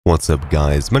What's up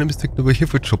guys, my name is Technova here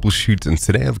for TroubleChute, and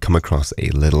today I've come across a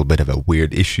little bit of a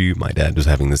weird issue. My dad was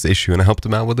having this issue and I helped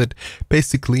him out with it.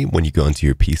 Basically, when you go into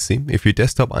your PC, if your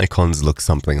desktop icons look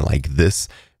something like this,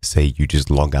 say you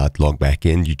just log out, log back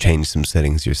in, you change some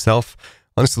settings yourself.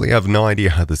 Honestly, I have no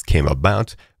idea how this came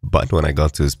about, but when I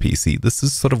got to his PC, this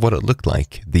is sort of what it looked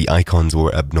like. The icons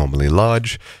were abnormally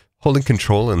large. Holding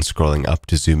control and scrolling up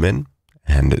to zoom in,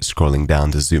 and scrolling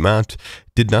down to zoom out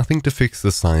did nothing to fix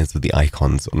the size of the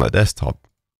icons on the desktop.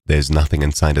 There's nothing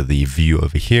inside of the view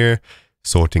over here.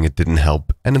 Sorting it didn't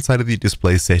help, and inside of the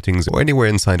display settings or anywhere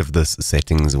inside of this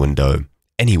settings window,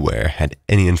 anywhere had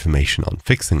any information on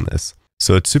fixing this.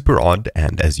 So it's super odd,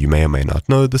 and as you may or may not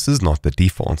know, this is not the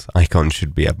default. Icons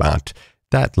should be about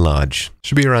that large,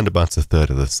 should be around about a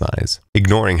third of the size.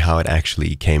 Ignoring how it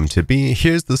actually came to be,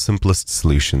 here's the simplest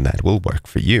solution that will work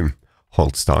for you.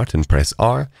 Hold start and press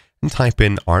R and type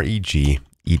in regedic,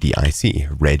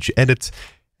 regedit,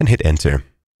 and hit enter.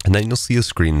 And then you'll see a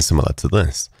screen similar to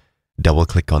this. Double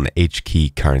click on H key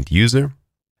current user,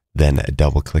 then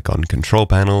double click on control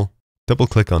panel, double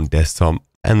click on desktop,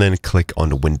 and then click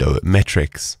on window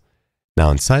metrics.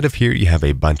 Now inside of here you have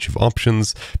a bunch of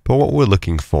options, but what we're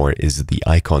looking for is the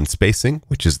icon spacing,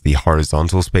 which is the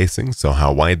horizontal spacing, so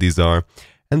how wide these are,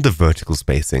 and the vertical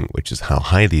spacing, which is how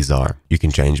high these are. You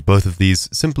can change both of these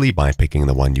simply by picking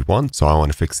the one you want. So I want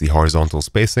to fix the horizontal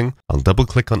spacing. I'll double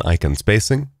click on icon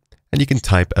spacing, and you can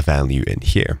type a value in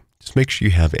here. Just make sure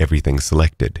you have everything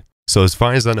selected. So as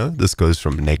far as I know, this goes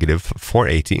from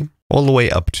 -480 all the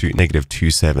way up to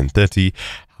 -2730.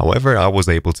 However, I was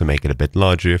able to make it a bit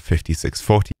larger,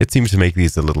 5640. It seems to make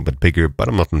these a little bit bigger, but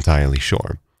I'm not entirely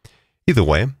sure. Either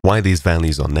way, why these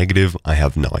values are negative, I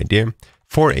have no idea.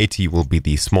 480 will be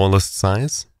the smallest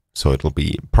size, so it will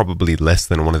be probably less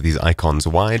than one of these icons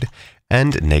wide,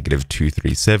 and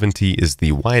 -2370 is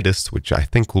the widest, which I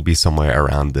think will be somewhere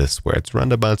around this, where it's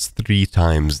around about 3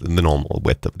 times the normal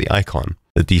width of the icon.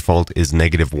 The default is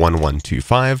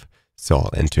 -1125, so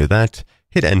I'll enter that,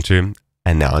 hit enter,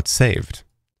 and now it's saved.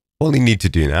 All you need to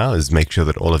do now is make sure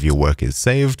that all of your work is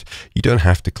saved. You don't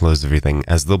have to close everything,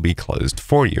 as they'll be closed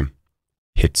for you.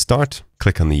 Hit start,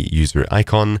 click on the user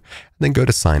icon, and then go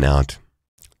to sign out.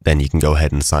 Then you can go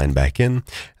ahead and sign back in,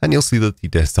 and you'll see that the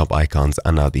desktop icons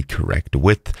are now the correct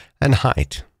width and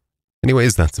height.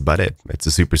 Anyways, that's about it. It's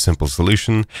a super simple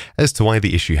solution. As to why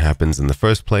the issue happens in the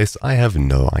first place, I have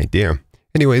no idea.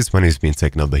 Anyways, my name's been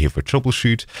Technova here for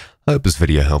TroubleChute. I hope this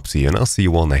video helps you, and I'll see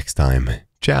you all next time.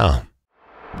 Ciao!